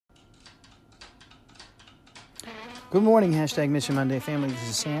Good morning, hashtag Mission Monday family. This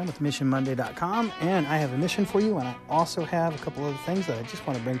is Sam with MissionMonday.com, and I have a mission for you, and I also have a couple other things that I just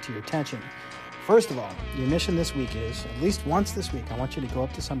want to bring to your attention. First of all, your mission this week is, at least once this week, I want you to go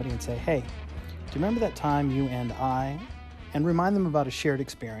up to somebody and say, hey, do you remember that time you and I, and remind them about a shared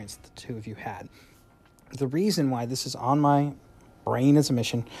experience the two of you had. The reason why this is on my brain as a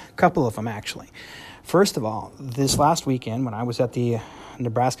mission, a couple of them actually. First of all, this last weekend when I was at the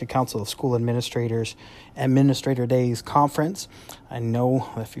Nebraska Council of School Administrators Administrator Days Conference, I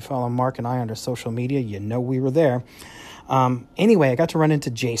know if you follow Mark and I on our social media, you know we were there. Anyway, I got to run into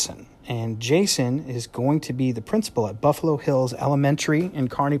Jason, and Jason is going to be the principal at Buffalo Hills Elementary in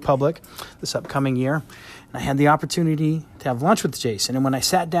Kearney Public this upcoming year. And I had the opportunity to have lunch with Jason, and when I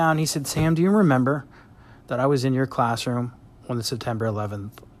sat down, he said, Sam, do you remember that I was in your classroom when the September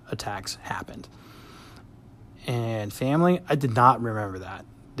 11th attacks happened? And family, I did not remember that.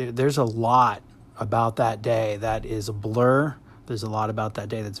 There's a lot about that day that is a blur. There's a lot about that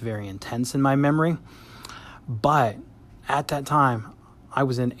day that's very intense in my memory. But at that time, I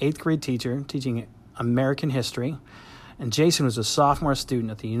was an 8th grade teacher teaching American history, and Jason was a sophomore student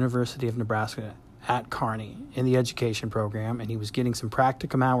at the University of Nebraska at Kearney in the education program, and he was getting some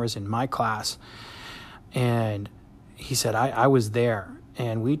practicum hours in my class. And he said, I was there,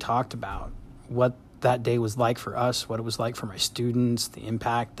 and we talked about what that day was like for us, what it was like for my students, the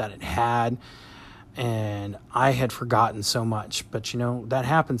impact that it had. And I had forgotten so much, but that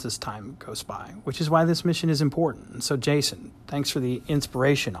happens as time goes by, which is why this mission is important. And so Jason, thanks for the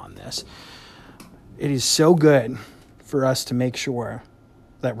inspiration on this. It is so good for us to make sure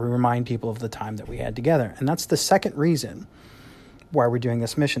that we remind people of the time that we had together. And that's the second reason why we're doing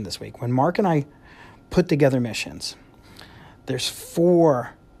this mission this week. When Mark and I put together missions, there's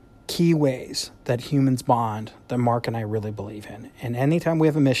 4 key ways that humans bond that Mark and I really believe in. And anytime we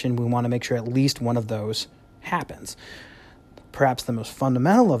have a mission, we want to make sure at least one of those happens. Perhaps the most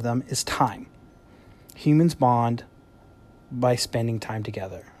fundamental of them is time. Humans bond by spending time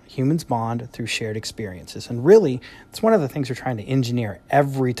together. Humans bond through shared experiences. And really, it's one of the things we're trying to engineer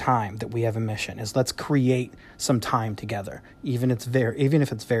every time that we have a mission is let's create some time together. Even if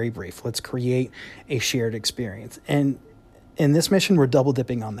it's very brief, let's create a shared experience. And in this mission, we're double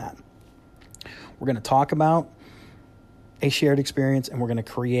dipping on that. We're going to talk about a shared experience, and we're going to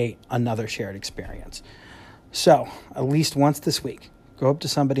create another shared experience. So at least once this week, go up to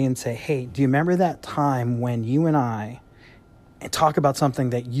somebody and say, hey, do you remember that time when you and I, and talk about something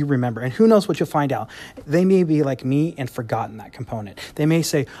that you remember? And who knows what you'll find out. They may be like me and forgotten that component. They may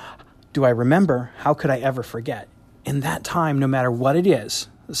say, do I remember? How could I ever forget? In that time, no matter what it is,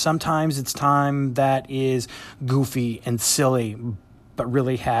 sometimes it's time that is goofy and silly, but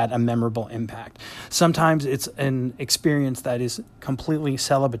really had a memorable impact. Sometimes it's an experience that is completely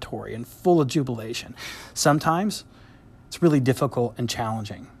celebratory and full of jubilation. Sometimes it's really difficult and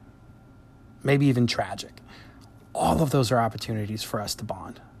challenging, maybe even tragic. All of those are opportunities for us to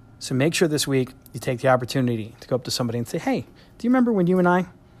bond. So make sure this week you take the opportunity to go up to somebody and say, hey, do you remember when you and I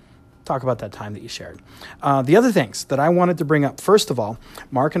talk about that time that you shared? The other things that I wanted to bring up, first of all,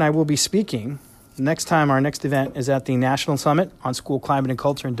 Mark and I will be speaking next time. Our next event is at the National Summit on School Climate and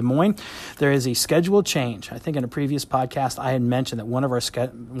Culture in Des Moines. There is a schedule change. I think in a previous podcast, I had mentioned that one of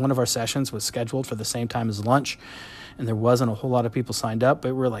our sessions was scheduled for the same time as lunch, and there wasn't a whole lot of people signed up,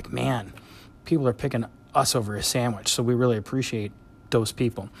 but we're like, man, people are picking us over a sandwich, so we really appreciate those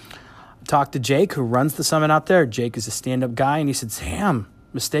people. I talked to Jake, who runs the summit out there. Jake is a stand-up guy, and he said, Sam,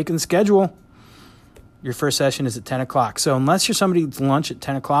 mistaken schedule. Your first session is at 10 o'clock. So unless you're somebody who's lunch at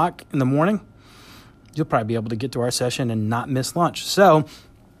 10 o'clock in the morning, you'll probably be able to get to our session and not miss lunch. So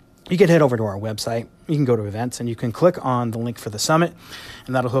you can head over to our website. You can go to events, and you can click on the link for the summit,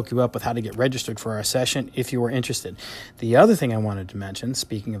 and that'll hook you up with how to get registered for our session if you are interested. The other thing I wanted to mention,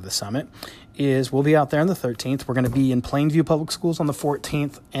 speaking of the summit, is we'll be out there on the 13th. We're going to be in Plainview Public Schools on the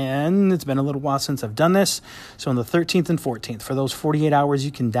 14th, and it's been a little while since I've done this. So on the 13th and 14th, for those 48 hours,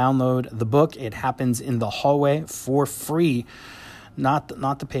 you can download the book. It happens in the hallway for free. Not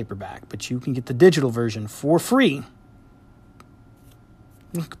the paperback, but you can get the digital version for free.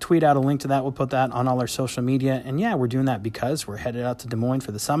 We'll tweet out a link to that. We'll put that on all our social media. And yeah, we're doing that because we're headed out to Des Moines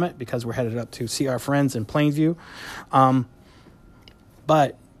for the summit, because we're headed up to see our friends in Plainview.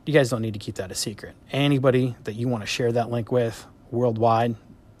 But you guys don't need to keep that a secret. Anybody that you want to share that link with worldwide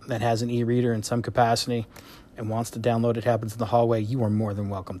that has an e-reader in some capacity and wants to download It Happens in the Hallway, you are more than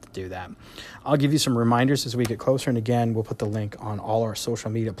welcome to do that. I'll give you some reminders as we get closer, and again, we'll put the link on all our social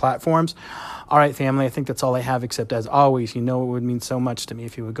media platforms. All right, family, I think that's all I have, except as always, it would mean so much to me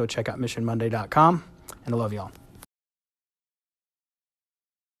if you would go check out MissionMonday.com, and I love y'all.